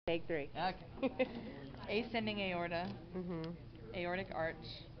Take 3. Okay. Ascending aorta, aortic arch,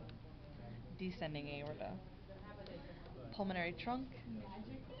 descending aorta, pulmonary trunk,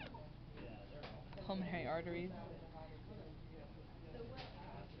 pulmonary arteries,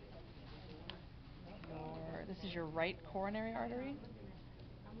 this is your right coronary artery,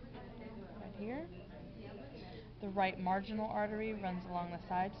 right here. The right marginal artery runs along the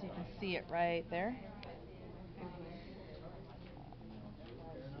side, so you can see it right there.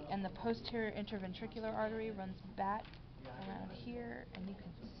 And the posterior interventricular artery runs back around here, and you can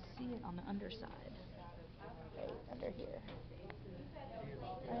see it on the underside. Right under here.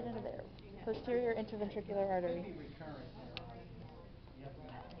 Right under there. Posterior interventricular artery.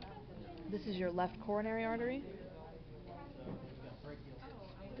 This is your left coronary artery.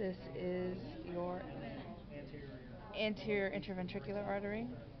 This is your anterior interventricular artery.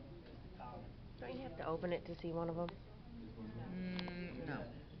 Don't you have to open it to see one of them? No.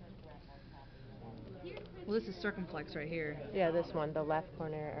 Well, this is circumflex right here. Yeah, this one, the left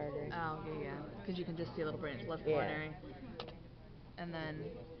coronary artery. Oh, yeah. Because you can just see a little branch, left coronary. And then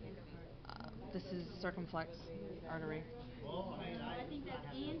this is circumflex artery.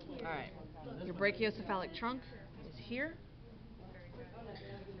 Alright. Your brachiocephalic trunk is here.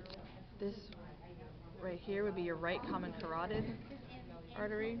 This right here would be your right common carotid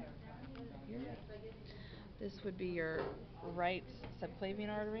artery. Here. This would be your right subclavian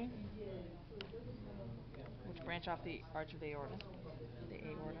artery, which branch off the arch of the aorta.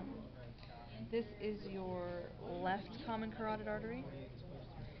 This is your left common carotid artery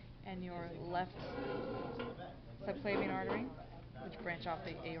and your left subclavian artery, which branch off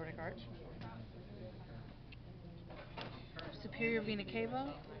the aortic arch. Superior vena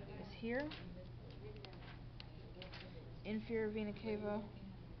cava is here. Inferior vena cava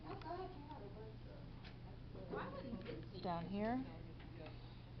down here.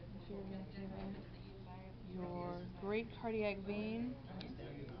 Inferior vena cava. Your great cardiac vein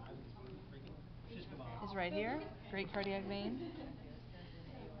is right here. Great cardiac vein.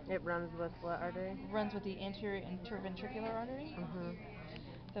 It runs with what artery? Runs with the anterior interventricular artery.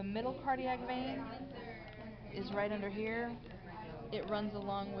 The middle cardiac vein is right under here. It runs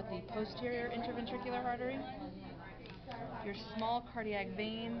along with the posterior interventricular artery. Your small cardiac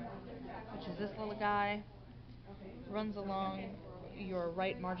vein, which is this little guy, runs along your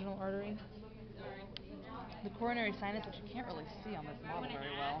right marginal artery. The coronary sinus, which you can't really see on this model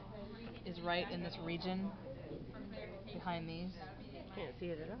very well, is right in this region behind these. Can't see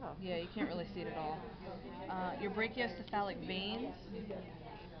it at all. Yeah, you can't really see it at all. Your brachiocephalic veins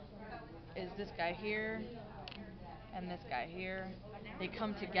is this guy here and this guy here. They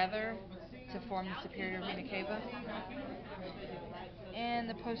come together to form the superior vena cava. And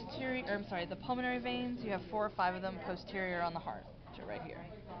the pulmonary veins, you have 4 or 5 of them posterior on the heart, which are right here.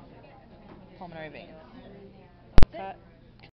 Pulmonary veins.